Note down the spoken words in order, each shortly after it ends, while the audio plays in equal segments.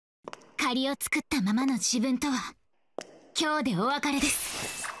借りを作ったままの自分とは今日でお別れで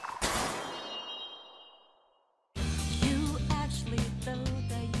す。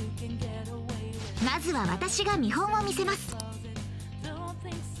まずは私が見本を見せます。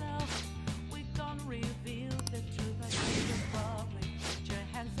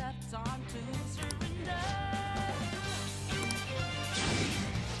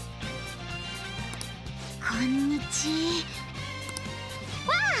こんにち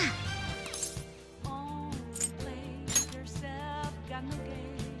は。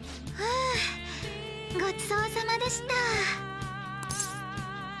ごちそうさまでした。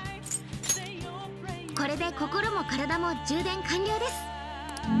これで心も体も充電完了です。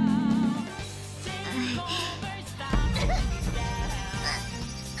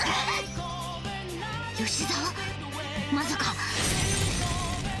吉沢、まさか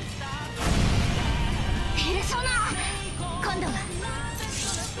ペルソナ。今度は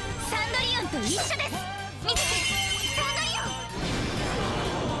サンドリオンと一緒です。見てて、サンドリオン。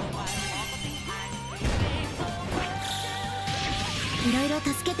いろいろ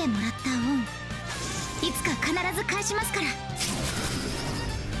助けてもらった恩、いつか必ず返しますから。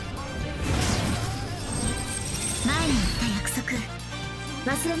前に言った約束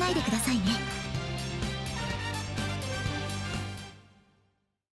忘れないでくださいね。